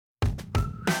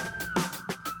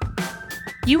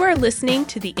You are listening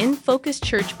to the In Focus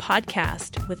Church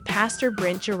podcast with Pastor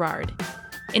Brent Gerard.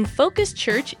 In Focus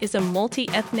Church is a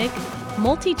multi-ethnic,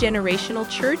 multi-generational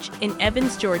church in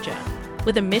Evans, Georgia,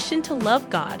 with a mission to love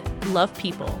God, love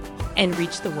people, and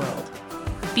reach the world.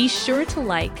 Be sure to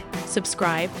like,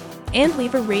 subscribe, and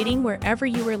leave a rating wherever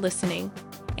you are listening,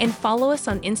 and follow us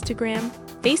on Instagram,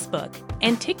 Facebook,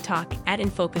 and TikTok at In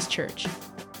Focus Church.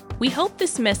 We hope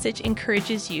this message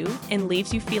encourages you and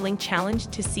leaves you feeling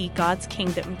challenged to see God's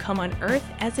kingdom come on earth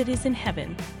as it is in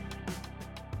heaven.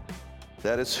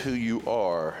 That is who you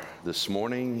are this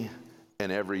morning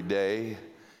and every day.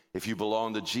 If you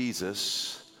belong to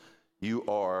Jesus, you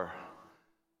are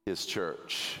His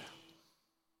church.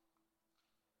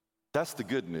 That's the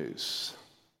good news.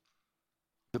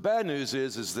 The bad news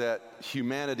is that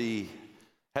humanity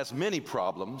has many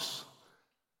problems.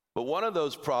 But one of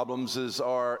those problems is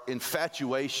our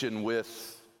infatuation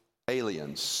with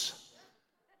aliens.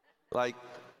 Like,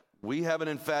 we have an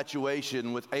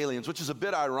infatuation with aliens, which is a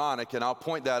bit ironic, and I'll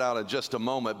point that out in just a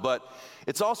moment, but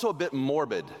it's also a bit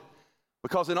morbid.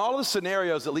 Because in all of the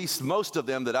scenarios, at least most of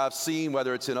them that I've seen,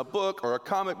 whether it's in a book or a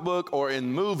comic book or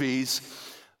in movies,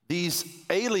 these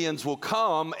aliens will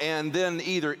come and then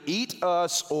either eat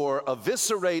us or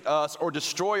eviscerate us or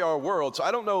destroy our world. So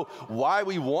I don't know why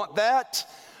we want that,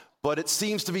 but it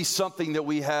seems to be something that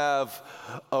we have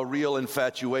a real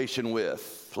infatuation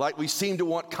with. Like we seem to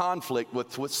want conflict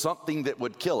with something that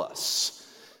would kill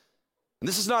us. And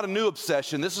this is not a new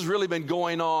obsession. This has really been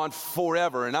going on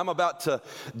forever. And I'm about to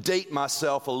date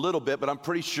myself a little bit, but I'm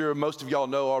pretty sure most of y'all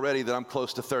know already that I'm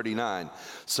close to 39.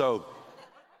 So,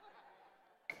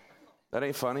 that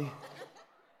ain't funny.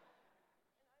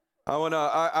 I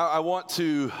want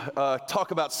to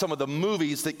talk about some of the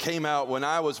movies that came out when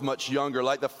I was much younger.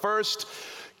 Like the first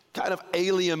kind of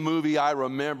alien movie I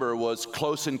remember was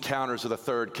Close Encounters of the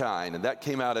Third Kind, and that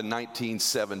came out in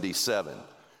 1977.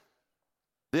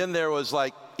 Then there was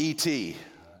like E.T.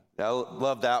 I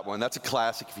love that one. That's a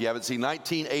classic if you haven't seen.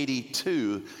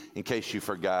 1982, in case you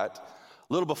forgot.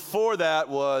 A little before that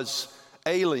was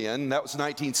Alien. That was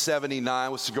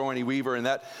 1979 with Sigourney Weaver, and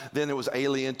then there was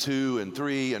Alien 2 and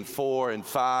 3 and 4 and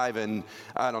 5 and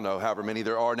I don't know however many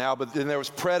there are now, but then there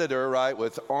was Predator, right,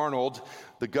 with Arnold,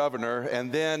 the governor,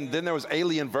 and then there was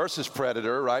Alien versus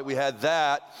Predator, right? We had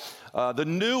that. The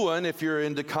new one, if you're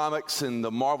into comics and the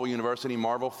Marvel universe, any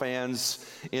Marvel fans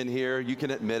in here, you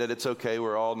can admit it. It's okay.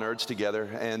 We're all nerds together.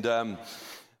 And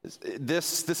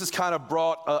this has kind of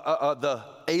brought the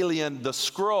alien, the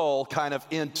Skrull, kind of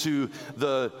into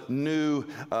the new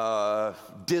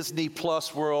Disney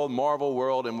Plus world, Marvel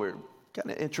world, and we're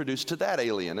kind of introduced to that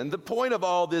alien. And the point of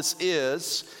all this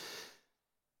is,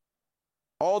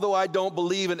 although I don't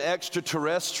believe in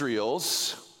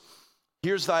extraterrestrials,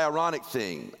 here's the ironic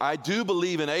thing. I do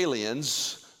believe in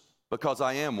aliens because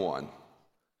I am one.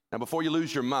 Now, before you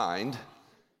lose your mind,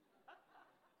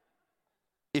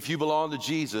 if you belong to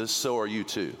Jesus, so are you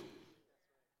too.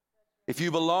 If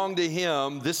you belong to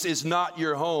Him, this is not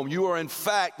your home. You are, in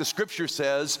fact, the Scripture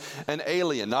says, an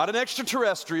alien. Not an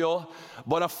extraterrestrial,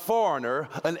 but a foreigner,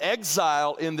 an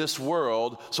exile in this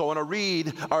world. So I want to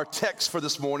read our text for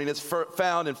this morning. It's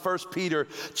found in 1 Peter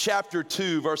chapter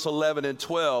 2, verse 11 and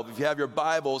 12. If you have your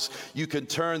Bibles, you can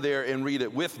turn there and read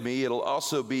it with me. It'll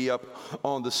also be up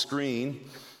on the screen.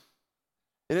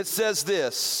 And it says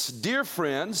this: Dear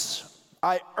friends,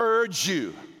 I urge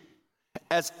you,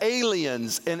 as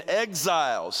aliens and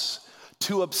exiles,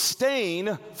 to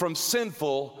abstain from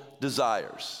sinful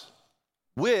desires,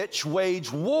 which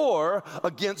wage war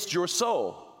against your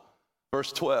soul.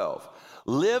 Verse 12,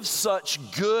 live such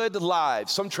good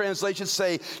lives. Some translations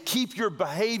say, keep your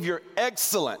behavior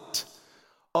excellent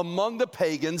among the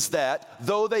pagans, that,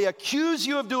 though they accuse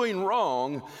you of doing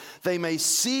wrong, they may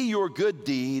see your good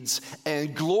deeds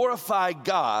and glorify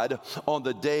God on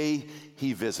the day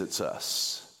He visits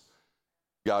us.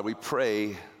 God, we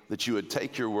pray that you would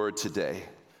take your word today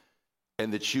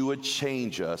and that you would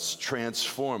change us,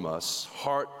 transform us,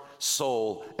 heart,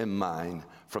 soul, and mind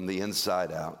from the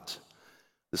inside out.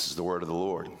 This is the word of the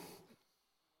Lord.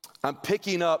 I'm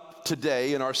picking up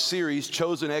today in our series,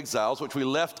 Chosen Exiles, which we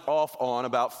left off on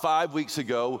about 5 weeks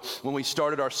ago when we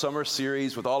started our summer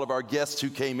series with all of our guests who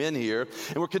came in here.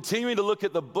 And we're continuing to look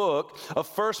at the book of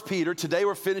 1 Peter. Today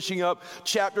we're finishing up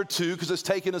chapter 2 because it's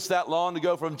taken us that long to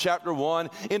go from chapter 1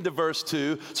 into verse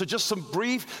 2. So just some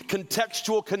brief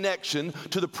contextual connection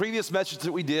to the previous message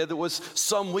that we did that was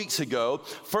some weeks ago.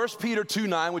 1 Peter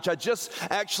 2:9, which I just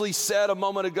actually said a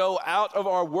moment ago out of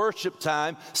our worship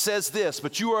time, says this: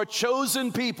 but you are a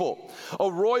chosen people,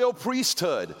 a royal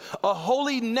priesthood, a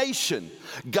holy nation,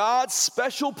 God's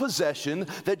special possession,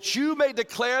 that you may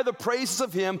declare the praises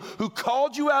of him who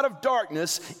called you out of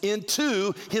darkness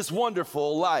into his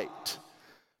wonderful light.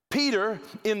 Peter,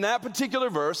 in that particular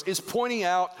verse, is pointing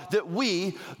out that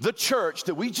we, the church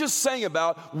that we just sang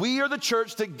about, we are the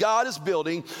church that God is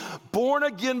building, born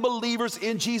again believers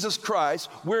in Jesus Christ.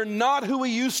 We're not who we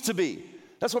used to be.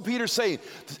 That's what Peter's saying.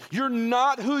 You're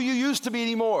not who you used to be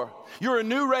anymore. You're a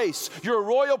new race. You're a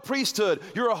royal priesthood.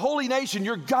 You're a holy nation.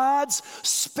 You're God's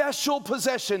special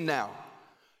possession now.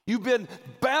 You've been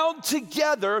bound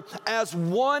together as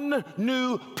one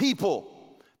new people.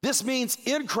 This means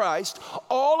in Christ,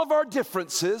 all of our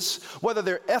differences, whether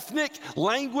they're ethnic,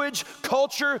 language,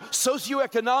 culture,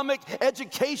 socioeconomic,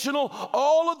 educational,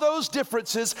 all of those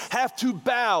differences have to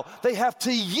bow. They have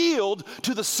to yield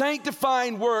to the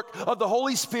sanctifying work of the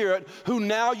Holy Spirit, who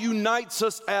now unites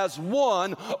us as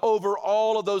one over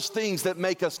all of those things that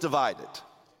make us divided.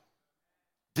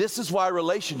 This is why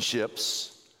relationships,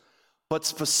 but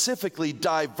specifically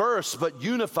diverse but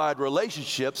unified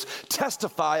relationships,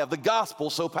 testify of the gospel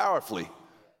so powerfully.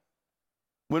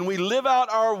 When we live out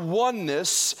our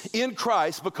oneness in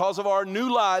Christ because of our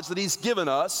new lives that he's given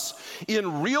us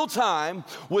in real time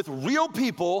with real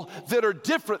people that are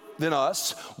different than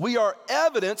us, we are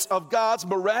evidence of God's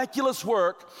miraculous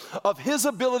work of his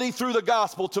ability through the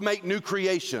gospel to make new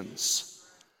creations.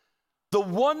 The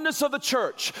oneness of the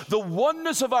church, the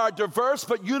oneness of our diverse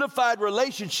but unified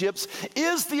relationships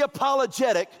is the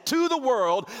apologetic to the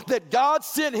world that God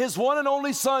sent his one and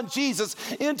only Son, Jesus,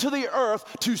 into the earth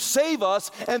to save us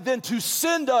and then to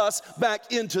send us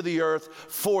back into the earth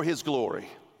for his glory.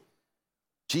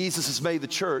 Jesus has made the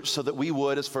church so that we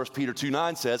would, as 1 Peter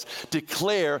 2:9 says,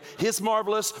 declare his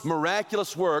marvelous,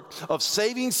 miraculous work of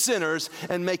saving sinners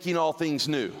and making all things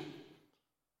new.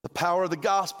 The power of the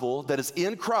gospel that is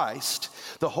in Christ,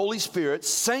 the Holy Spirit,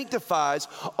 sanctifies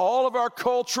all of our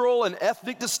cultural and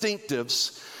ethnic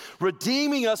distinctives,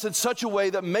 redeeming us in such a way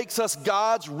that makes us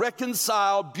God's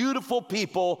reconciled, beautiful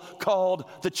people called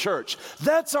the church.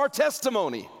 That's our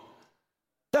testimony.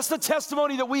 That's the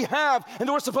testimony that we have and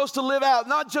that we're supposed to live out,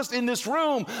 not just in this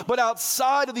room, but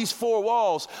outside of these four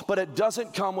walls. But it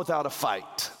doesn't come without a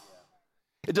fight.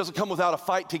 It doesn't come without a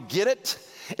fight to get it,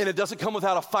 and it doesn't come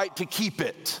without a fight to keep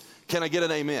it. Can I get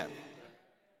an amen?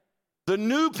 The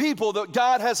new people that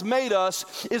God has made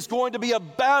us is going to be a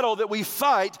battle that we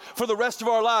fight for the rest of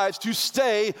our lives to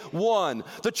stay one.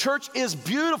 The church is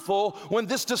beautiful when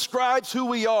this describes who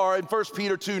we are in 1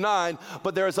 Peter 2:9,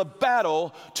 but there is a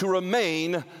battle to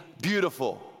remain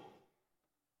beautiful.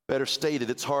 Better stated,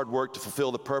 it's hard work to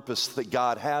fulfill the purpose that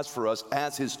God has for us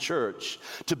as his church,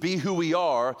 to be who we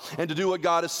are and to do what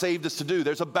God has saved us to do.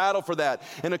 There's a battle for that.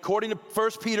 And according to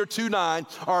 1 Peter 2:9,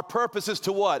 our purpose is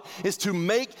to what? Is to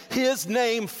make his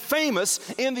name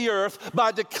famous in the earth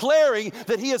by declaring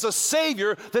that he is a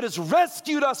Savior that has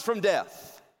rescued us from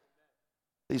death.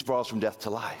 He's brought us from death to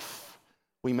life.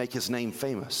 We make his name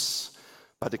famous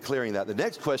by declaring that. The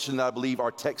next question that I believe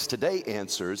our text today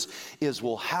answers is,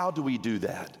 well, how do we do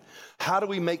that? How do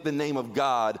we make the name of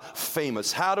God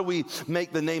famous? How do we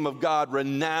make the name of God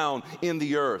renowned in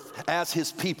the earth as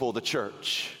his people, the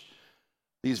church?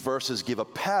 These verses give a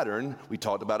pattern. We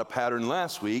talked about a pattern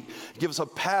last week. Give us a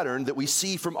pattern that we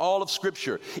see from all of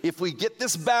Scripture. If we get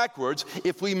this backwards,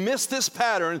 if we miss this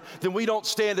pattern, then we don't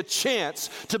stand a chance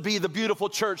to be the beautiful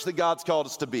church that God's called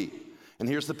us to be. And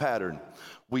here's the pattern.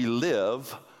 We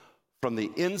live from the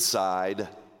inside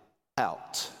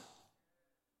out.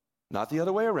 Not the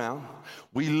other way around.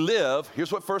 We live,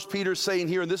 here's what 1 Peter is saying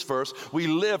here in this verse, we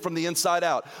live from the inside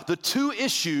out. The two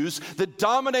issues that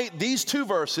dominate these two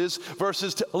verses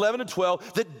 11 and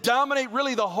 12, that dominate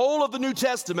really the whole of the New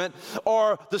Testament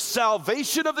are the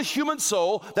salvation of the human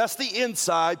soul, that's the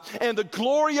inside, and the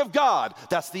glory of God,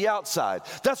 that's the outside.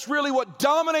 That's really what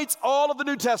dominates all of the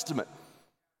New Testament.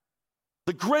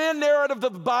 The grand narrative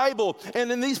of the Bible,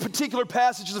 and in these particular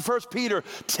passages of 1 Peter,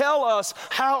 tell us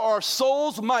how our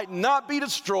souls might not be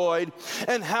destroyed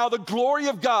and how the glory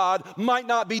of God might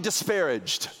not be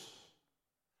disparaged.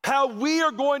 How we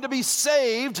are going to be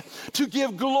saved to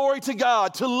give glory to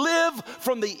God, to live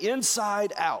from the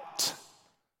inside out.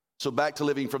 So back to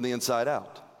living from the inside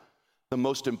out. The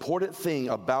most important thing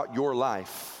about your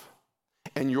life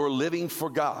and your living for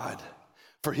God,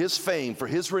 for his fame, for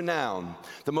his renown,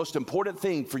 the most important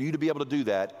thing for you to be able to do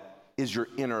that is your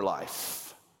inner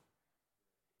life.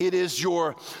 It is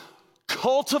your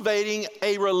cultivating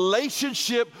a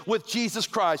relationship with Jesus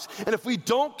Christ. And if we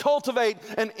don't cultivate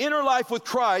an inner life with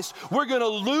Christ, we're going to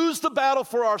lose the battle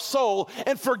for our soul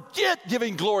and forget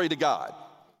giving glory to God.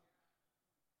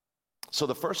 So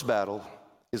the first battle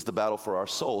is the battle for our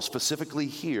soul, specifically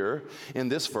here in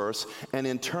this verse, an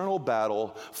internal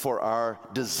battle for our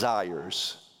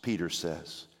desires, Peter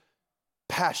says.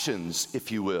 Passions,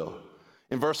 if you will.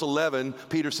 In verse 11,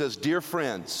 Peter says, "Dear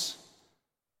friends,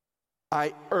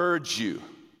 I urge you."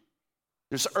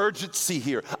 There's urgency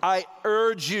here. "I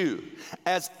urge you,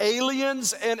 as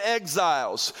aliens and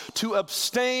exiles, to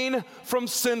abstain from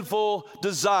sinful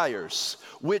desires,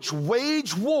 which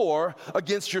wage war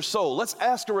against your soul." Let's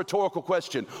ask a rhetorical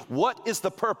question. What is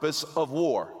the purpose of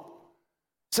war?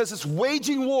 It says it's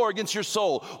waging war against your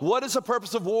soul. What is the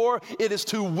purpose of war? It is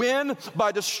to win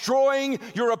by destroying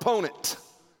your opponent.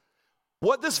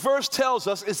 What this verse tells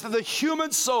us is that the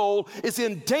human soul is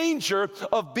in danger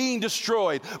of being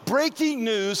destroyed. Breaking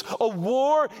news, a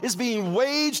war is being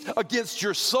waged against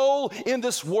your soul in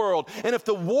this world. And if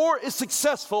the war is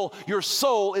successful, your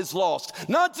soul is lost.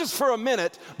 Not just for a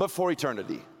minute, but for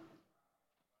eternity.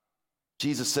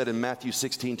 Jesus said in Matthew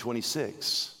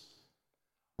 16:26,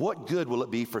 "What good will it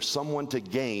be for someone to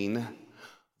gain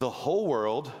the whole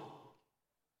world,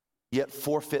 yet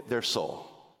forfeit their soul?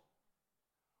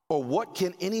 Or what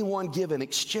can anyone give in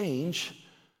exchange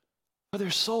for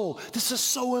their soul?" This is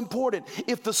so important.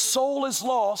 If the soul is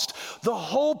lost, the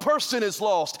whole person is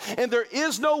lost, and there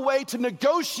is no way to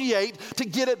negotiate to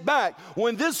get it back.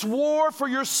 When this war for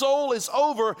your soul is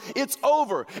over, it's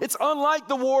over. It's unlike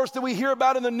the wars that we hear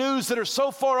about in the news that are so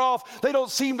far off, they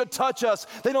don't seem to touch us.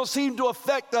 They don't seem to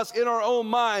affect us in our own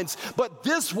minds. But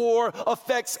this war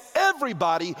affects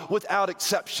everybody without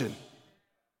exception.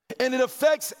 And it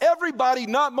affects everybody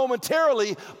not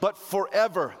momentarily, but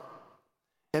forever.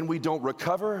 And we don't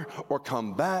recover or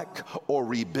come back or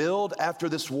rebuild after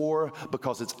this war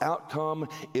because its outcome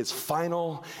is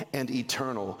final and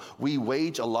eternal. We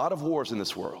wage a lot of wars in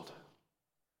this world.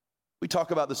 We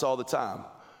talk about this all the time.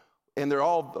 And they're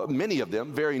all, many of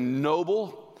them, very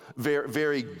noble,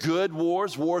 very good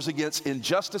wars against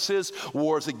injustices,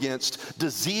 wars against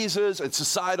diseases and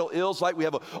societal ills. Like we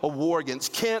have a war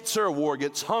against cancer, a war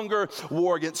against hunger,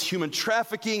 war against human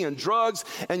trafficking and drugs.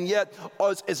 And yet,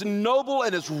 as noble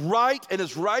and as right and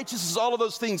as righteous as all of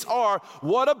those things are,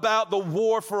 what about the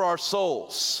war for our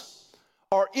souls,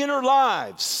 our inner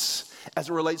lives, as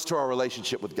it relates to our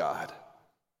relationship with God?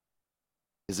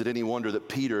 Is it any wonder that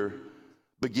Peter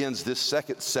begins this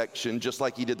second section, just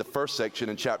like he did the first section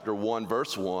in chapter 1,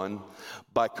 verse 1,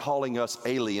 by calling us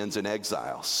aliens and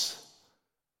exiles?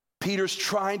 Peter's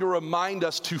trying to remind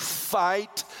us to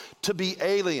fight to be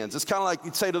aliens. It's kind of like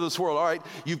you'd say to this world, all right,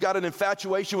 you've got an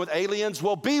infatuation with aliens,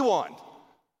 well, be one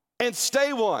and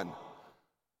stay one.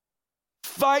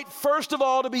 Fight, first of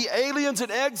all, to be aliens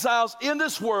and exiles in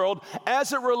this world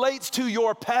as it relates to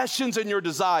your passions and your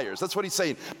desires. That's what he's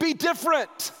saying. Be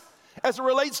different as it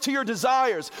relates to your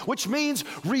desires, which means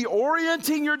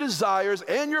reorienting your desires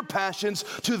and your passions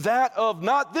to that of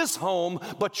not this home,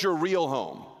 but your real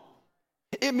home.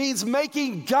 It means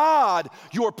making God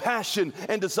your passion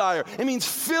and desire. It means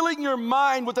filling your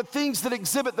mind with the things that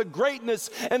exhibit the greatness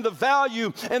and the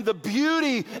value and the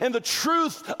beauty and the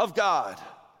truth of God.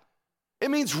 It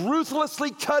means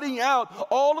ruthlessly cutting out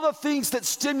all of the things that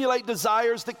stimulate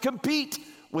desires that compete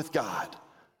with God.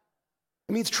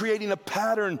 It means creating a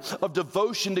pattern of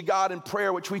devotion to God and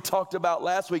prayer, which we talked about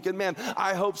last week. And man,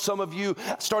 I hope some of you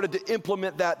started to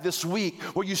implement that this week,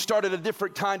 where you started a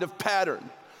different kind of pattern.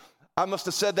 I must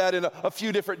have said that in a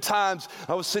few different times.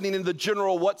 I was sitting in the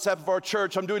general WhatsApp of our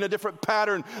church. I'm doing a different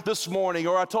pattern this morning.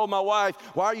 Or I told my wife,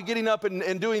 why are you getting up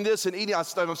and doing this and eating?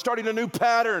 I'm starting a new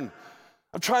pattern.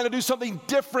 I'm trying to do something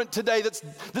different today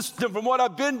that's from what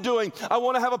I've been doing. I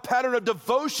want to have a pattern of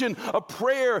devotion, of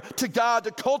prayer to God,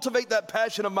 to cultivate that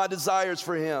passion of my desires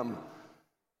for Him.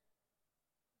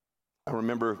 I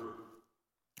remember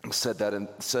I said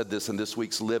this in this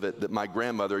week's Live It, that my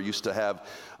grandmother used to have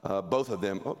both of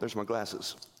them. Oh, there's my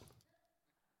glasses.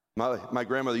 My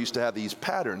grandmother used to have these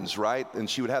patterns, right? And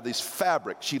she would have these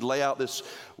fabric. She'd lay out this,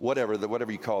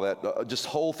 whatever you call that, just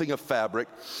whole thing of fabric.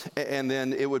 And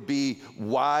then it would be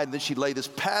wide. And then she'd lay this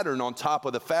pattern on top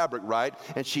of the fabric, right?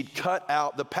 And she'd cut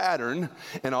out the pattern.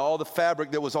 And all the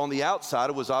fabric that was on the outside,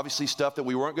 it was obviously stuff that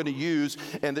we weren't going to use.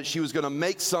 And that she was going to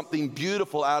make something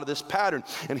beautiful out of this pattern.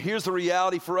 And here's the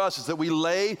reality for us, is that we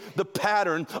lay the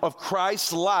pattern of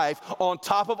Christ's life on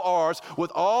top of ours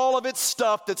with all of its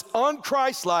stuff that's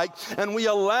un-Christ-like. And we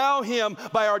allow Him,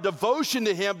 by our devotion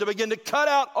to Him, to begin to cut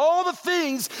out all the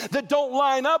things that don't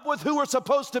line up with who we're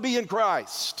supposed to be in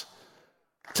Christ,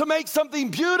 to make something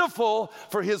beautiful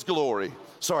for His glory.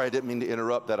 Sorry, I didn't mean to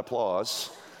interrupt that applause.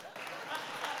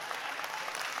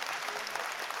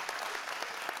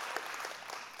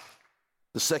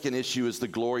 The second issue is the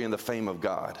glory and the fame of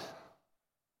God.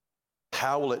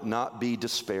 how will it not be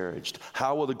disparaged?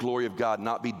 How will the glory of God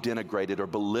not be denigrated or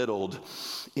belittled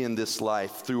in this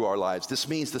life through our lives? This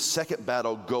means the second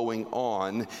battle going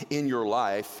on in your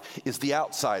life is the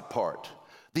outside part.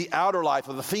 The outer life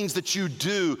of the things that you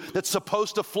do that's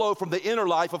supposed to flow from the inner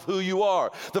life of who you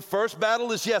are. The first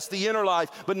battle is, yes, the inner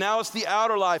life, but now it's the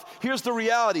outer life. Here's the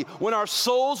reality. When our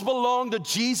souls belong to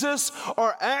Jesus,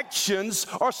 our actions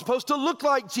are supposed to look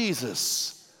like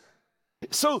Jesus.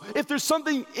 So if there's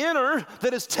something inner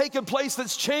that has taken place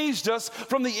that's changed us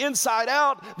from the inside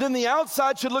out, then the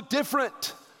outside should look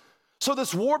different. So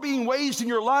this war being waged in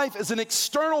your life is an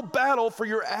external battle for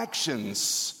your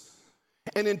actions.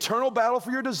 An internal battle for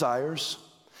your desires,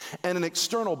 and an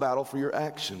external battle for your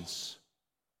actions.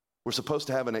 We're supposed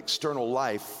to have an external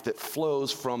life that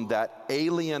flows from that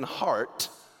alien heart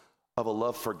of a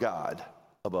love for God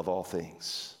above all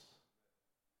things.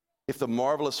 If the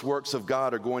marvelous works of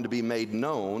God are going to be made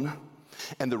known,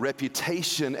 and the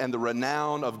reputation and the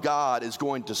renown of God is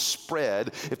going to spread,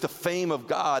 if the fame of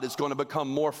God is going to become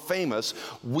more famous,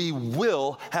 we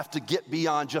will have to get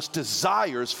beyond just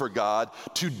desires for God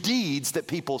to deeds that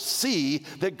people see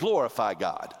that glorify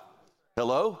God.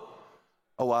 Hello?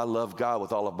 Oh, I love God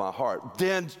with all of my heart.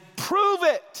 Then prove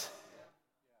it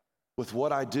with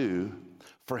what I do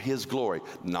for His glory.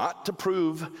 Not to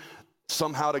prove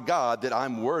somehow to God that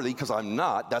I'm worthy, because I'm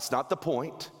not. That's not the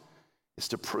point. Is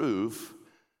to prove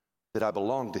that I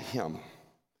belong to Him.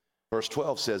 Verse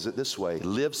 12 says it this way: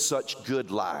 live such good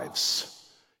lives.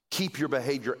 Keep your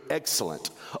behavior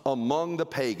excellent among the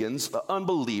pagans, the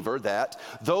unbeliever, that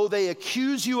though they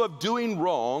accuse you of doing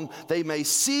wrong, they may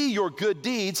see your good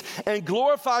deeds and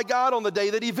glorify God on the day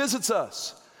that He visits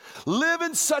us. Live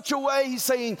in such a way, he's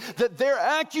saying, that their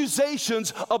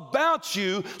accusations about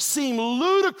you seem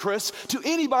ludicrous to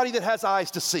anybody that has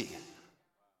eyes to see.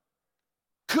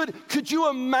 Could you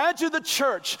imagine the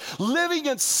church living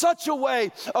in such a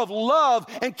way of love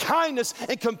and kindness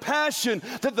and compassion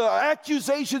that the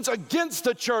accusations against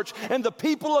the church and the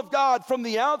people of God from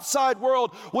the outside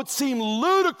world would seem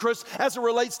ludicrous as it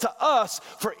relates to us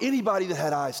for anybody that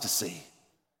had eyes to see?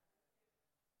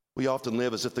 We often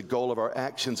live as if the goal of our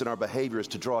actions and our behavior is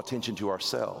to draw attention to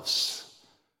ourselves.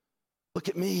 Look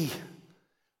at me.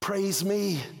 Praise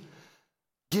me.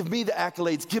 Give me the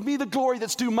accolades. Give me the glory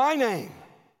that's due my name.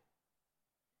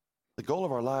 The goal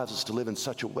of our lives is to live in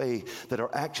such a way that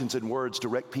our actions and words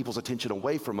direct people's attention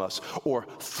away from us, or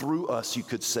through us, you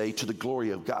could say, to the glory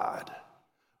of God.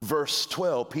 Verse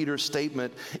 12, Peter's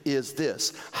statement is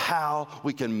this: how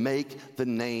we can make the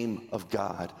name of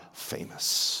God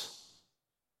famous.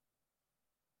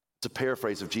 It's a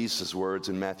paraphrase of Jesus' words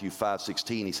in Matthew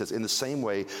 5:16. He says, in the same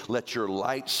way, let your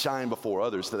light shine before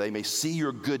others, that they may see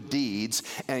your good deeds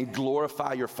and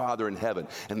glorify your Father in heaven.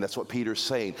 And that's what Peter's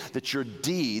saying, that your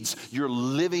deeds, your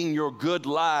living your good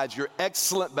lives, your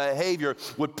excellent behavior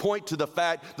would point to the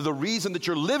fact that the reason that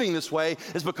you're living this way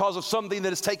is because of something that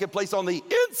has taken place on the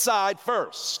inside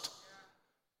first.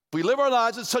 If we live our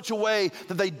lives in such a way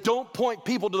that they don't point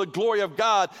people to the glory of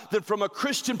God, then from a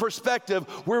Christian perspective,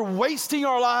 we're wasting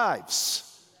our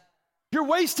lives. You're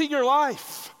wasting your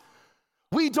life.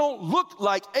 We don't look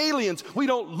like aliens. We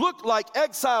don't look like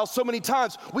exiles so many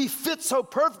times. We fit so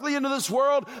perfectly into this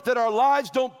world that our lives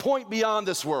don't point beyond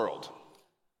this world.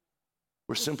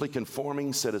 We're simply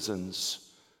conforming citizens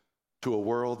to a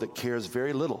world that cares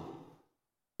very little,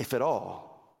 if at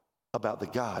all, about the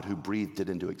God who breathed it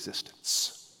into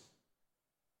existence.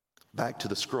 Back to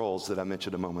the scrolls that I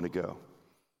mentioned a moment ago.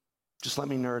 Just let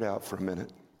me nerd out for a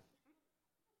minute.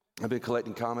 I've been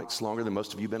collecting comics longer than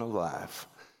most of you have been alive.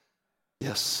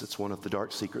 Yes, it's one of the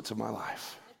dark secrets of my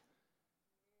life.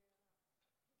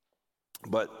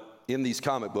 But in these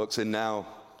comic books, and now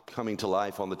coming to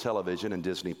life on the television and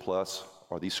Disney Plus,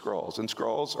 are these scrolls. And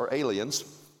scrolls are aliens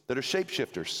that are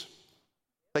shapeshifters.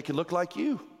 They can look like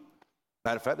you.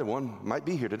 Matter of fact, the one might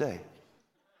be here today.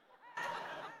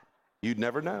 You'd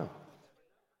never know,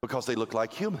 because they look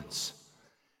like humans.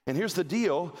 And here's the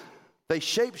deal. They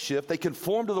shapeshift, they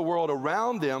conform to the world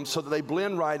around them so that they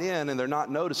blend right in and they're not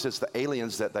noticed as the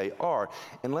aliens that they are.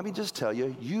 And let me just tell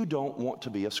you, you don't want to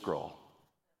be a scroll.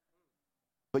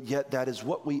 But yet that is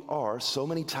what we are so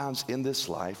many times in this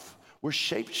life. We're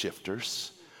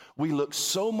shapeshifters. We look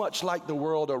so much like the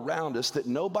world around us that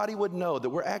nobody would know that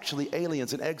we're actually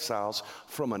aliens and exiles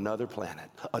from another planet,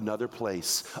 another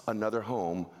place, another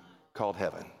home called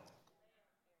heaven.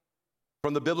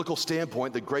 From the biblical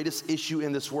standpoint, the greatest issue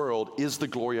in this world is the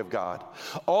glory of God.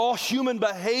 All human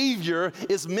behavior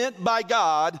is meant by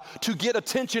God to get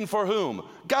attention for whom?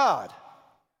 God.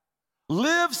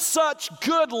 Live such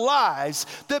good lives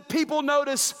that people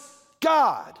notice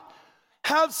God.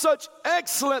 Have such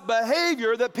excellent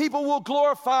behavior that people will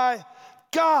glorify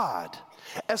God.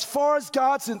 As far as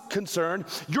God's concerned,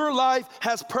 your life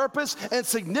has purpose and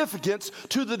significance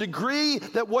to the degree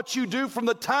that what you do from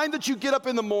the time that you get up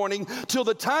in the morning till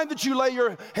the time that you lay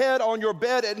your head on your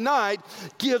bed at night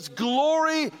gives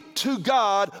glory to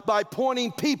God by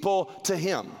pointing people to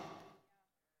Him.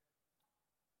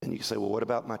 And you can say, well, what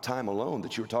about my time alone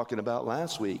that you were talking about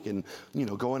last week and,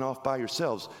 going off by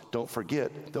yourselves? Don't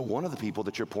forget that one of the people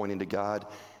that you're pointing to God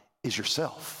is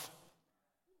yourself.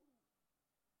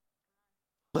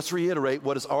 Let's reiterate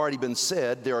what has already been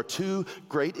said. There are two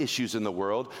great issues in the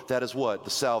world. That is what? The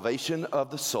salvation of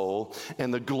the soul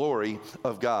and the glory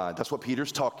of God. That's what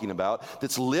Peter's talking about.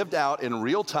 That's lived out in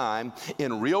real time,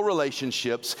 in real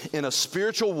relationships, in a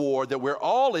spiritual war that we're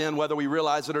all in, whether we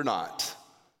realize it or not.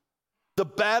 The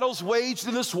battles waged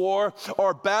in this war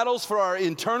are battles for our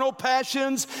internal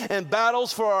passions and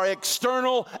battles for our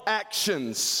external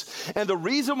actions. And the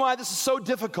reason why this is so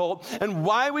difficult and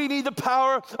why we need the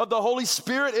power of the Holy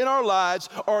Spirit in our lives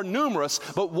are numerous,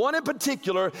 but one in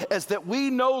particular is that we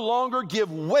no longer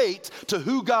give weight to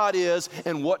who God is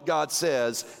and what God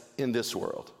says in this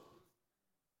world.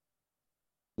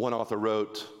 One author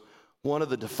wrote, one of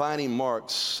the defining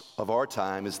marks of our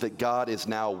time is that God is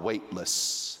now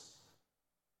weightless.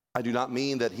 I do not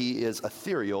mean that He is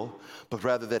ethereal, but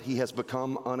rather that He has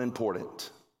become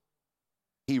unimportant.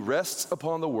 He rests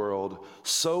upon the world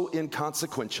so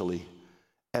inconsequentially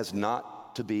as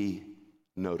not to be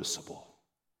noticeable.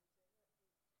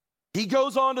 He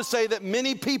goes on to say that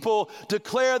many people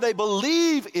declare they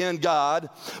believe in God,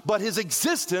 but His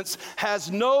existence has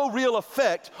no real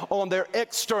effect on their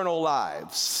external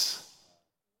lives.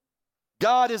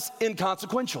 God is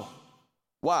inconsequential.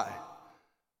 Why?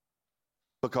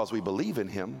 Because we believe in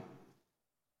Him,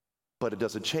 but it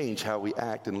doesn't change how we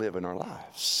act and live in our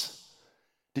lives.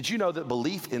 Did you know that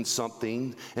belief in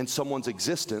something and someone's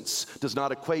existence does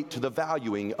not equate to the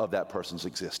valuing of that person's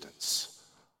existence?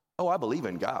 Oh, I believe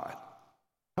in God.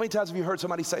 How many times have you heard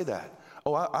somebody say that?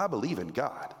 Oh, I believe in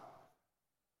God,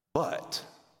 but ...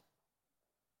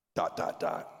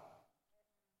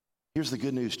 Here's the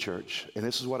good news, church, and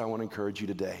this is what I want to encourage you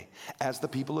today. As the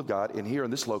people of God, and here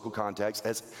in this local context,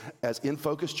 as in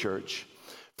Focus Church,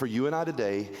 for you and I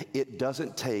today, it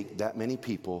doesn't take that many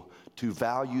people to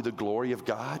value the glory of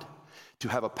God, to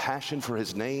have a passion for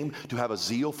His name, to have a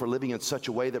zeal for living in such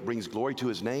a way that brings glory to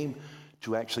His name,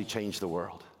 to actually change the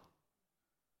world.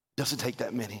 It doesn't take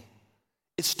that many.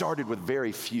 It started with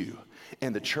very few,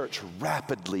 and the church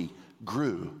rapidly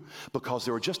grew because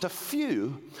there were just a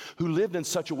few who lived in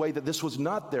such a way that this was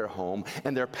not their home,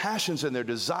 and their passions and their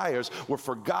desires were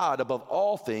for God above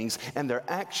all things, and their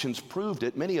actions proved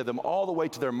it, many of them all the way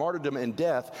to their martyrdom and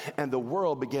death, and the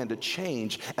world began to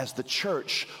change as the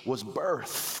church was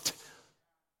birthed.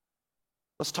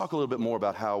 Let's talk a little bit more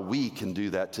about how we can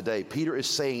do that today. Peter is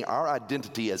saying our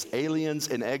identity as aliens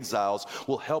and exiles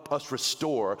will help us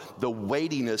restore the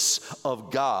weightiness of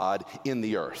God in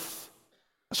the earth.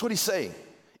 That's what he's saying.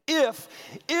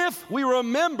 If we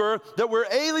remember that we're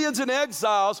aliens and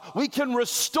exiles, we can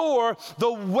restore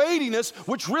the weightiness,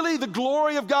 which really the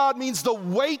glory of God means the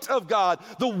weight of God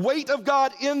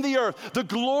in the earth, the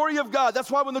glory of God. That's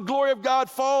why when the glory of God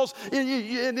falls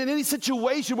in any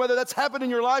situation, whether that's happened in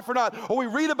your life or not, or we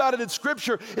read about it in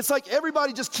Scripture, it's like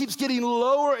everybody just keeps getting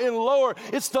lower and lower.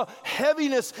 It's the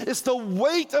heaviness, it's the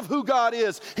weight of who God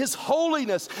is, His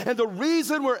holiness. And the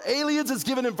reason we're aliens is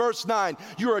given in verse 9.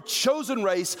 You're a chosen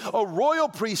race, a royal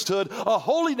priesthood, a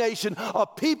holy nation, a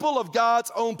people of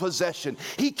God's own possession.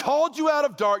 He called you out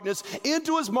of darkness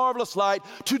into His marvelous light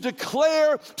to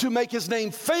declare, to make His name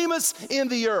famous in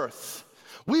the earth.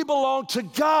 We belong to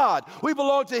God. We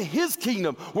belong to His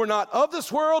kingdom. We're not of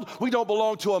this world. We don't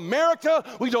belong to America.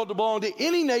 We don't belong to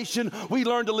any nation. We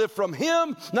learn to live from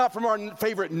Him, not from our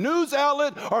favorite news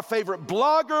outlet, our favorite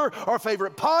blogger, our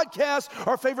favorite podcast,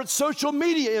 our favorite social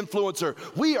media influencer.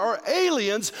 We are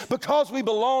aliens because we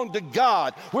belong to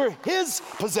God. We're His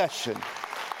possession.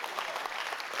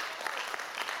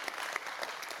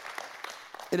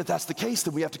 And if that's the case,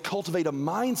 then we have to cultivate a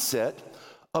mindset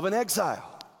of an exile.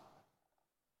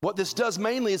 What this does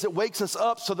mainly is it wakes us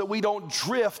up so that we don't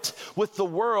drift with the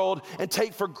world and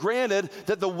take for granted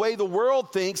that the way the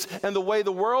world thinks and the way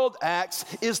the world acts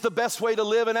is the best way to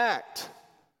live and act.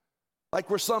 Like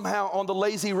we're somehow on the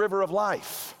lazy river of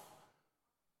life.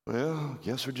 Well, I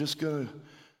guess we're just going to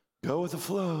go with the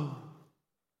flow.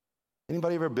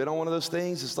 Anybody ever been on one of those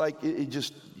things? It's like you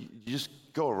just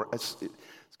go around. It's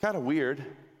kind of weird.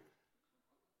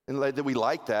 And like that we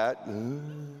like that.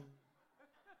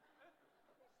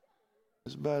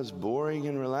 It's about as boring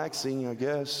and relaxing, I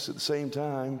guess, at the same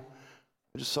time.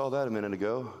 I just saw that a minute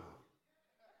ago.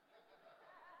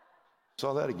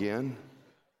 Saw that again.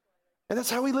 And that's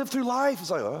how we live through life.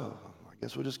 It's like, oh, I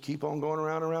guess we'll just keep on going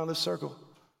around this circle.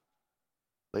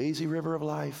 Lazy river of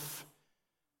life.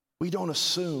 We don't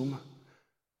assume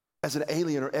as an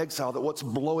alien or exile that what's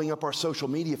blowing up our social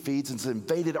media feeds and has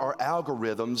invaded our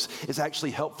algorithms is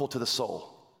actually helpful to the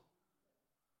soul.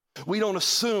 We don't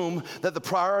assume that the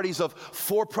priorities of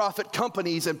for-profit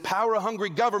companies and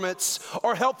power-hungry governments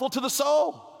are helpful to the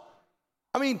soul.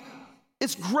 I mean,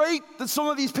 it's great that some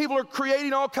of these people are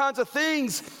creating all kinds of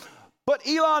things, but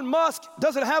Elon Musk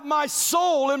doesn't have my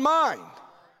soul in mind.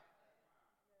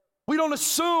 We don't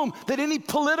assume that any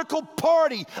political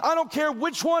party, I don't care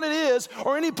which one it is,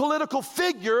 or any political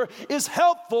figure is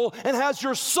helpful and has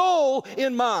your soul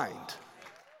in mind.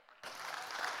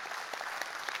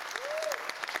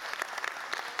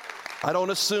 I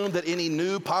don't assume that any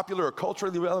new, popular, or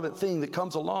culturally relevant thing that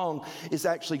comes along is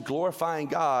actually glorifying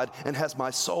God and has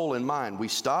my soul in mind. We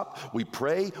stop, we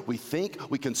pray, we think,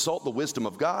 we consult the wisdom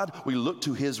of God, we look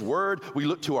to His Word, we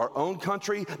look to our own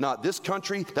country, not this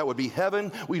country, that would be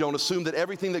heaven. We don't assume that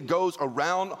everything that goes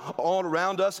around, all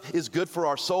around us is good for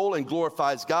our soul and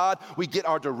glorifies God. We get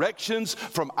our directions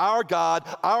from our God,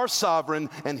 our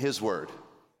sovereign, and His Word.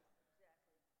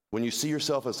 When you see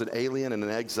yourself as an alien and an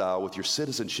exile with your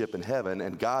citizenship in heaven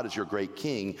and God is your great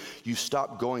king, you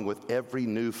stop going with every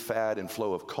new fad and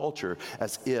flow of culture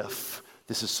as if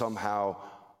this is somehow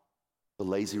the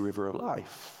lazy river of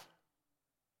life.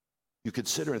 You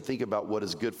consider and think about what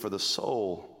is good for the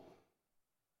soul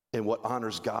and what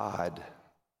honors God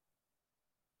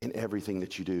in everything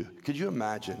that you do. Could you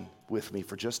imagine with me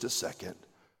for just a second?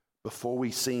 Before we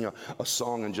sing a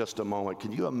song in just a moment,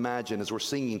 can you imagine as we're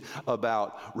singing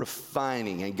about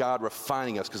refining and God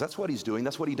refining us, because that's what He's doing.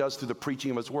 That's what He does through the preaching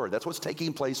of His Word. That's what's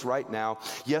taking place right now.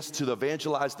 Yes, to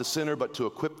evangelize the sinner, but to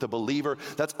equip the believer.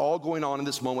 That's all going on in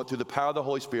this moment through the power of the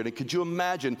Holy Spirit. And could you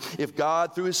imagine if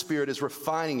God, through His Spirit, is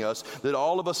refining us, that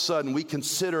all of a sudden we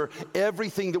consider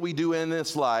everything that we do in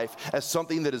this life as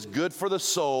something that is good for the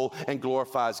soul and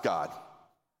glorifies God?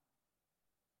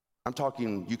 I'm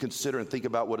talking, you consider and think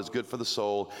about what is good for the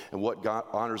soul and what God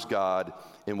honors God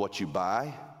in what you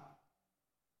buy,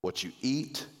 what you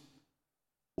eat,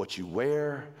 what you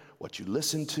wear, what you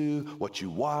listen to, what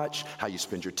you watch, how you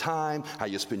spend your time, how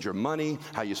you spend your money,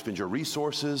 how you spend your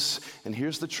resources. And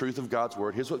here's the truth of God's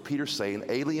Word. Here's what Peter's saying.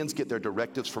 Aliens get their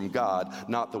directives from God,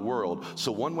 not the world.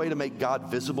 So one way to make God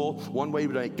visible, one way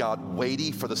to make God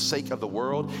weighty for the sake of the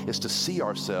world is to see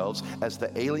ourselves as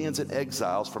the aliens and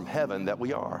exiles from heaven that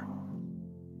we are.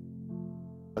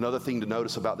 Another thing to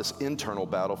notice about this internal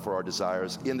battle for our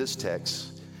desires in this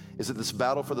text is that this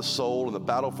battle for the soul and the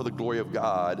battle for the glory of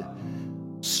God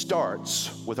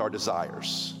starts with our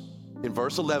desires. In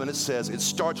verse 11, it says it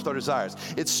starts with our desires.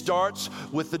 It starts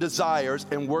with the desires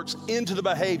and works into the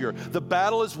behavior. The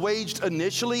battle is waged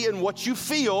initially in what you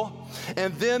feel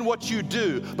and then what you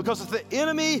do. Because if the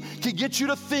enemy can get you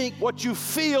to think what you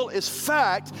feel is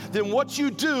fact, then what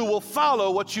you do will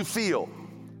follow what you feel.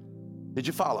 Did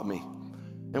you follow me?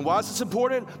 And why is this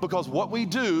important? Because what we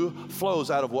do flows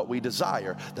out of what we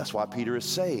desire. That's why Peter is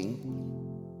saying,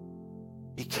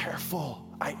 be careful.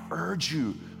 I urge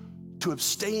you to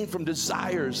abstain from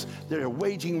desires that are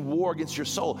waging war against your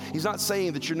soul. He's not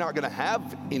saying that you're not going to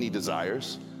have any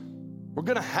desires. We're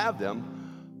going to have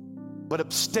them, but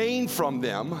abstain from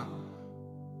them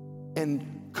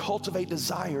and cultivate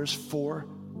desires for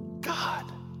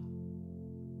God.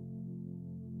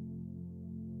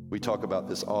 We talk about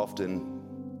this often.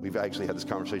 We've actually had this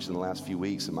conversation in the last few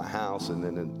weeks in my house and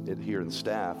then here in the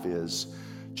staff is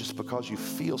just because you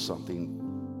feel something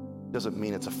doesn't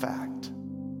mean it's a fact.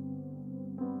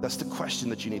 That's the question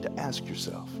that you need to ask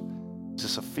yourself. Is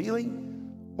this a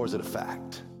feeling or is it a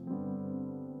fact?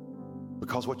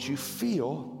 Because what you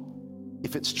feel,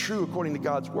 if it's true according to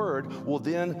God's word, will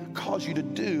then cause you to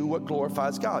do what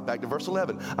glorifies God. Back to verse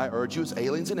 11. I urge you as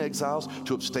aliens and exiles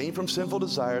to abstain from sinful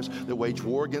desires that wage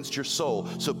war against your soul.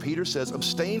 So Peter says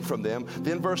abstain from them.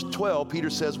 Then verse 12,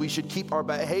 Peter says we should keep our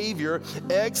behavior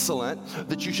excellent,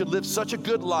 that you should live such a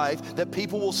good life that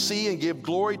people will see and give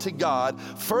glory to God.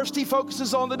 First he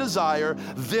focuses on the desire,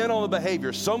 then on the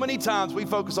behavior. So many times we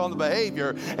focus on the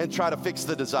behavior and try to fix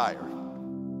the desire.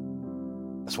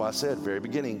 That's why I said at the very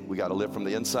beginning, we got to live from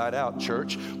the inside out.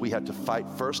 Church, we have to fight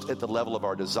first at the level of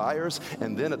our desires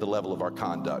and then at the level of our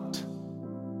conduct.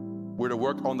 We're to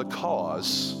work on the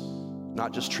cause,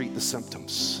 not just treat the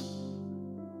symptoms.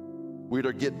 We're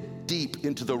to get deep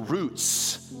into the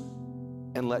roots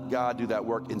and let God do that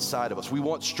work inside of us. We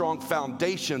want strong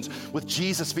foundations with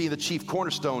Jesus being the chief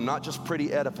cornerstone, not just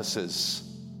pretty edifices.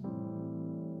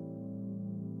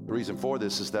 The reason for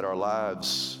this is that our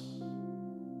lives,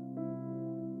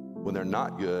 when they're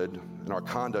not good and our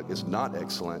conduct is not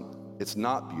excellent, it's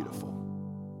not beautiful.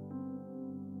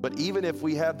 But even if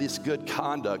we have this good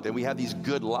conduct and we have these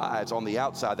good lives on the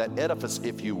outside, that edifice,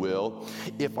 if you will,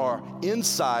 if our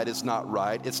inside is not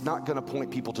right, it's not going to point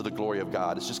people to the glory of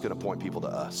God. It's just going to point people to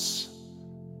us.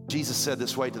 Jesus said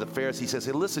this way to the Pharisees. He says,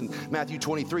 hey, listen, Matthew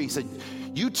 23, he said,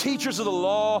 you teachers of the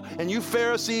law and you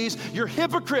Pharisees, you're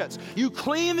hypocrites. You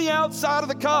clean the outside of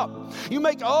the cup. You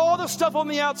make all the stuff on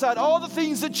the outside, all the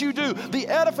things that you do, the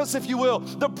edifice, if you will,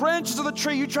 the branches of the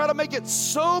tree, you try to make it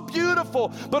so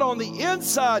beautiful, but on the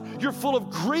inside, you're full of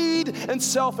greed and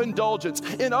self-indulgence.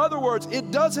 In other words,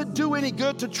 it doesn't do any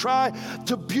good to try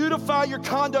to beautify your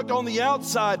conduct on the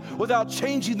outside without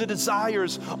changing the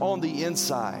desires on the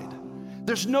inside.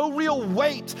 There's no real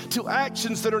weight to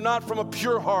actions that are not from a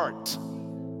pure heart.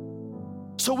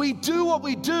 So we do what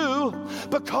we do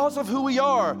because of who we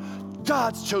are,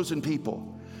 God's chosen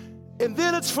people. And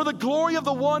then it's for the glory of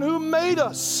the one who made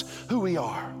us who we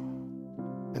are.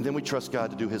 And then we trust God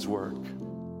to do his work.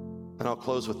 And I'll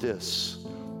close with this.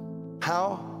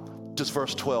 How does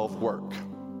verse 12 work?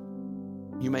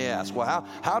 You may ask, well,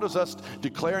 how does us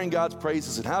declaring God's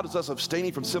praises and how does us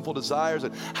abstaining from sinful desires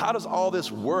and how does all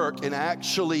this work and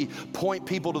actually point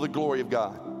people to the glory of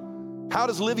God? How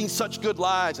does living such good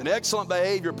lives and excellent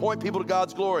behavior point people to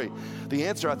God's glory? The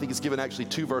answer, I think, is given actually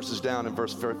 2 verses down in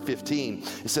verse 15.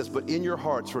 It says, but in your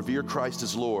hearts revere Christ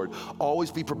as Lord.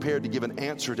 Always be prepared to give an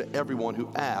answer to everyone who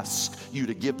asks you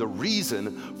to give the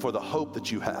reason for the hope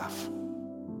that you have.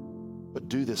 But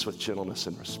do this with gentleness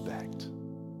and respect.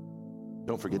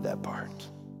 Don't forget that part.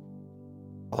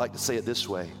 I like to say it this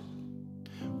way.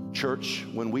 Church,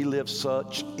 when we live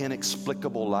such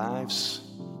inexplicable lives,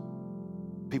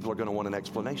 people are going to want an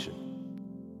explanation.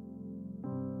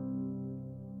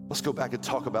 Let's go back and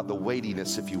talk about the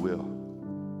weightiness, if you will.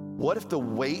 What if the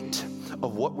weight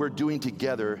of what we're doing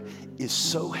together is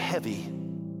so heavy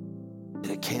that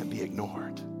it can't be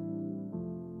ignored?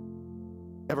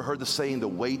 Ever heard the saying, the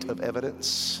weight of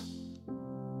evidence?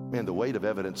 Man, the weight of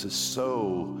evidence is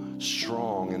so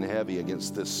strong and heavy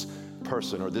against this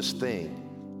person or this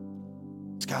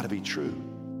thing. It's got to be true.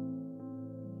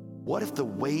 What if the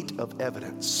weight of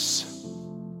evidence,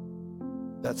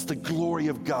 that's the glory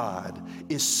of God,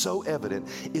 is so evident,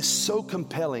 is so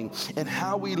compelling in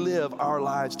how we live our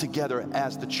lives together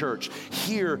as the church,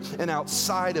 here and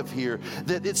outside of here,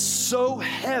 that it's so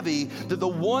heavy that the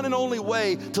one and only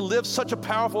way to live such a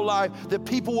powerful life that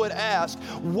people would ask,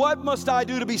 what must I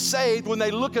do to be saved when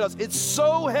they look at us? It's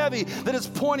so heavy that it's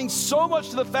pointing so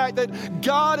much to the fact that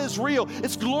God is real.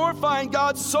 It's glorifying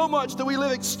God so much that we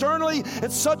live externally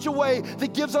in such a way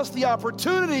that gives us the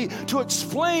opportunity to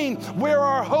explain where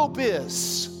our hope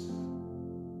is.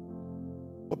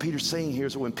 What Peter's saying here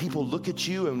is that when people look at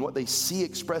you and what they see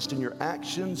expressed in your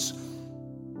actions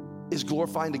is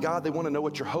glorifying to God, they want to know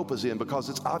what your hope is in, because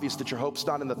it's obvious that your hope's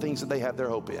not in the things that they have their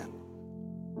hope in.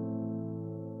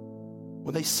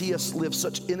 When they see us live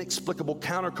such inexplicable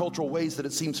countercultural ways that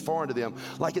it seems foreign to them,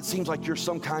 like it seems like you're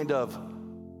some kind of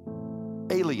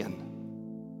alien,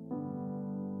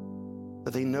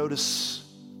 that they notice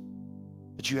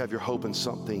that you have your hope in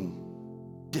something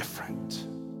different,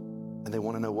 and they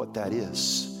want to know what that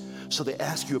is. So they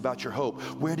ask you about your hope.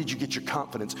 Where did you get your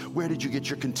confidence? Where did you get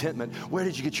your contentment? Where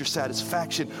did you get your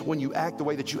satisfaction when you act the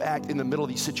way that you act in the middle of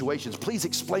these situations? Please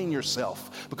explain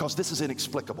yourself, because this is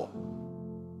inexplicable.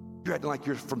 You're acting like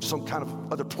you're from some kind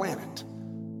of other planet.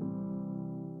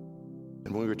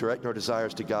 And when we direct our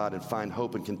desires to God and find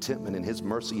hope and contentment in his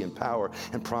mercy and power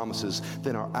and promises,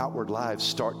 then our outward lives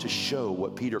start to show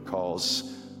what Peter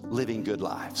calls living good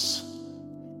lives.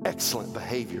 Excellent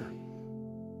behavior.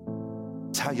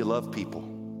 It's how you love people.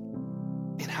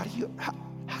 And how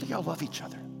do y'all love each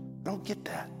other? I don't get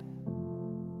that.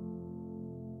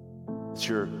 It's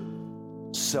your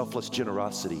selfless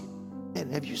generosity.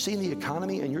 And have you seen the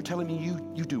economy and you're telling me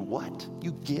you do what?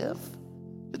 You give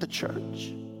to the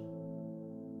church?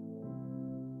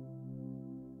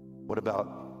 What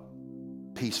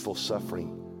about peaceful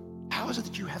suffering? How is it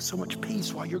that you have so much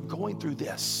peace while you're going through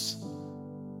this?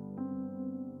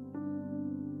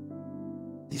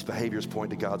 These behaviors point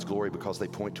to God's glory because they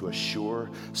point to a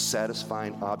sure,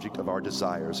 satisfying object of our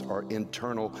desires, our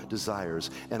internal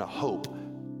desires, and a hope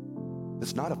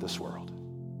that's not of this world.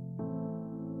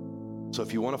 So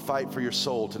if you want to fight for your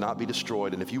soul to not be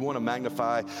destroyed, and if you want to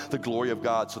magnify the glory of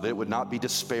God so that it would not be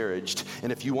disparaged,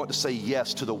 and if you want to say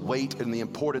yes to the weight and the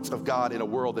importance of God in a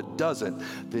world that doesn't,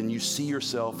 then you see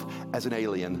yourself as an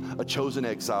alien, a chosen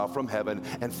exile from heaven,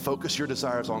 and focus your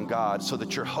desires on God so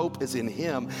that your hope is in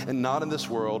Him and not in this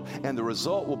world. And the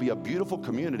result will be a beautiful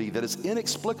community that is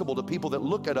inexplicable to people that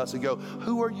look at us and go,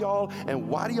 who are y'all, and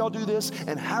why do y'all do this,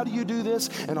 and how do you do this?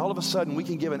 And all of a sudden we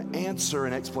can give an answer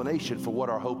and explanation for what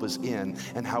our hope is in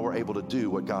and how we're able to do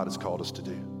what God has called us to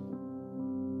do.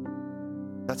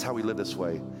 That's how we live this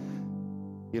way.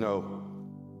 You know,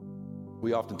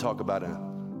 we often talk about it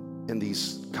in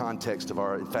these contexts of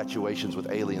our infatuations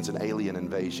with aliens and alien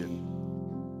invasion.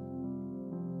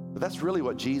 But that's really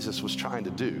what Jesus was trying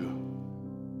to do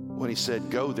when He said,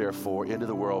 go therefore into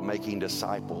the world making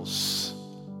disciples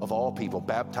of all people,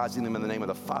 baptizing them in the name of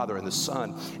the Father and the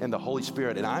Son and the Holy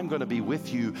Spirit, and I'm going to be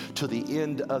with you to the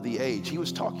end of the age. He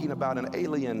was talking about an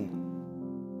alien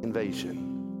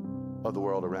invasion of the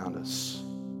world around us.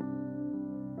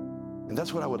 And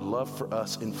that's what I would love for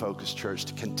us in Focus Church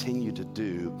to continue to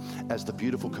do as the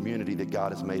beautiful community that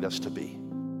God has made us to be.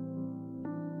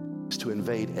 Is to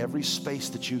invade every space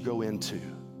that you go into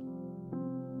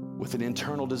with an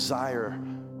internal desire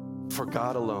for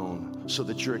God alone, so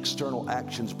that your external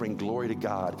actions bring glory to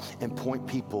God and point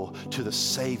people to the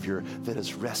Savior that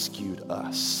has rescued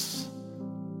us.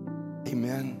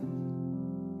 Amen.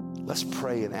 Let's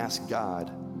pray and ask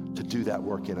God to do that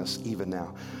work in us even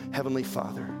now. Heavenly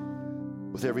Father,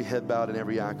 with every head bowed and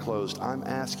every eye closed, I'm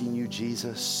asking you,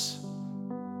 Jesus,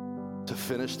 to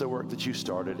finish the work that you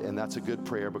started, and that's a good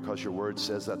prayer because your word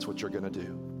says that's what you're going to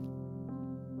do.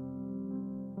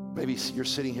 Maybe you're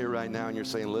sitting here right now and you're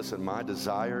saying, listen, my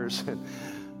desires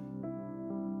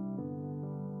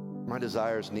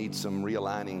need some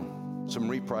realigning, some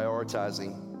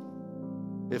reprioritizing.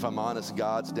 If I'm honest,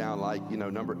 God's down like,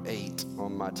 number 8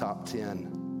 on my top 10.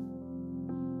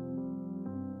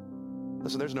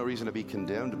 Listen, there's no reason to be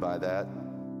condemned by that.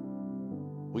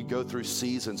 We go through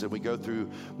seasons and we go through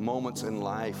moments in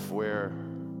life where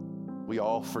we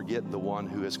all forget the one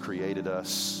who has created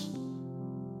us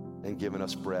and given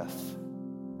us breath.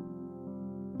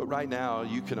 But right now,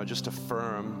 you can just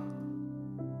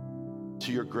affirm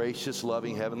to your gracious,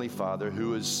 loving Heavenly Father,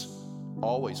 who is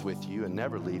always with you and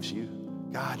never leaves you,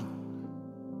 God,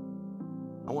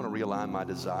 I want to realign my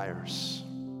desires.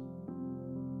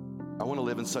 I want to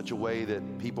live in such a way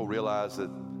that people realize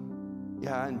that,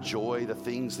 I enjoy the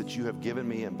things that you have given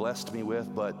me and blessed me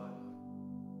with, but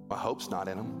my hope's not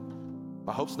in them.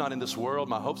 My hope's not in this world.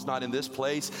 My hope's not in this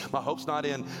place. My hope's not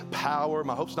in power.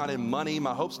 My hope's not in money.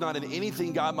 My hope's not in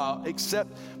anything, God,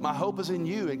 except my hope is in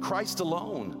you, in Christ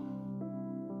alone.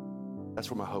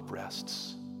 That's where my hope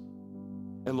rests.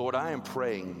 And Lord, I am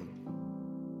praying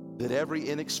that every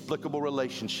inexplicable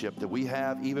relationship that we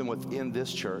have, even within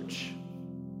this church,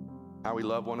 how we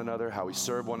love one another, how we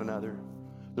serve one another,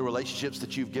 the relationships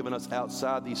that you've given us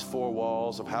outside these 4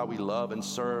 walls of how we love and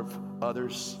serve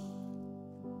others,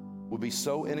 would be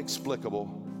so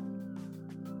inexplicable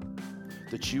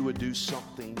that you would do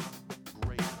something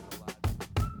great in our lives.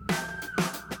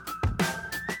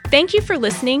 Thank you for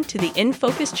listening to the In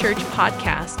Focus Church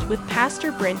podcast with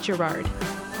Pastor Brent Gerard.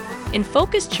 In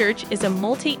Focus Church is a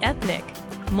multi-ethnic,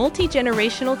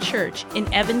 multi-generational church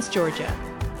in Evans, Georgia,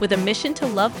 with a mission to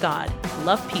love God,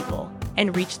 love people,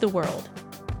 and reach the world.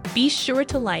 Be sure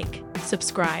to like,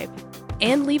 subscribe,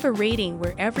 and leave a rating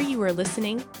wherever you are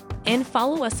listening, and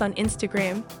follow us on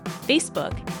Instagram,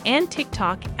 Facebook, and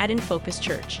TikTok at In Focus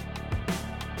Church.